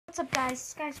What's up guys,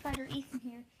 Sky Spider Ethan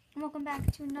here, and welcome back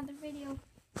to another video,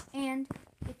 and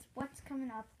it's what's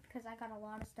coming up, because I got a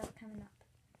lot of stuff coming up.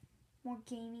 More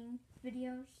gaming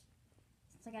videos,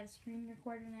 since I got a screen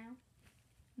recorder now.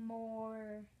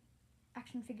 More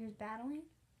action figures battling.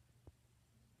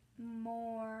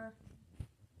 More,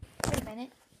 wait a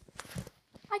minute,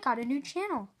 I got a new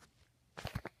channel.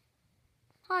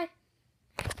 Hi.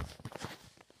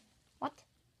 What?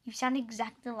 You sound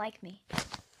exactly like me.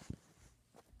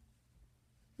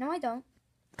 No, I don't.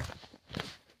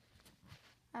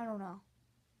 I don't know.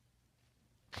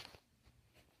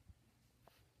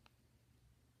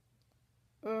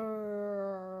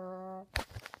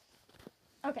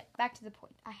 Okay, back to the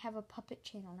point. I have a puppet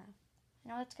channel now. I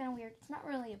know that's kind of weird. It's not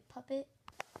really a puppet.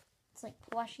 It's like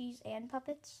plushies and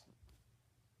puppets.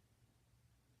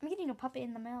 I'm getting a puppet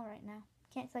in the mail right now.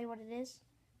 Can't tell you what it is.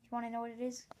 If you want to know what it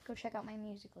is, go check out my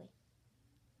Musical.ly.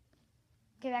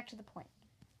 Okay, back to the point.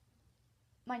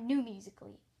 My new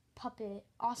Musical.ly puppet,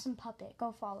 awesome puppet.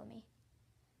 Go follow me.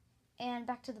 And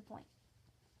back to the point.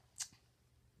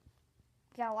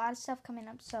 Got a lot of stuff coming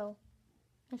up, so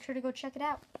make sure to go check it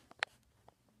out.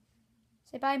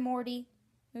 Say bye, Morty,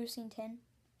 Moosington.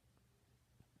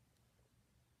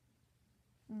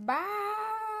 Bye.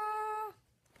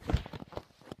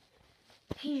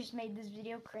 He just made this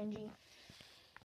video cringy.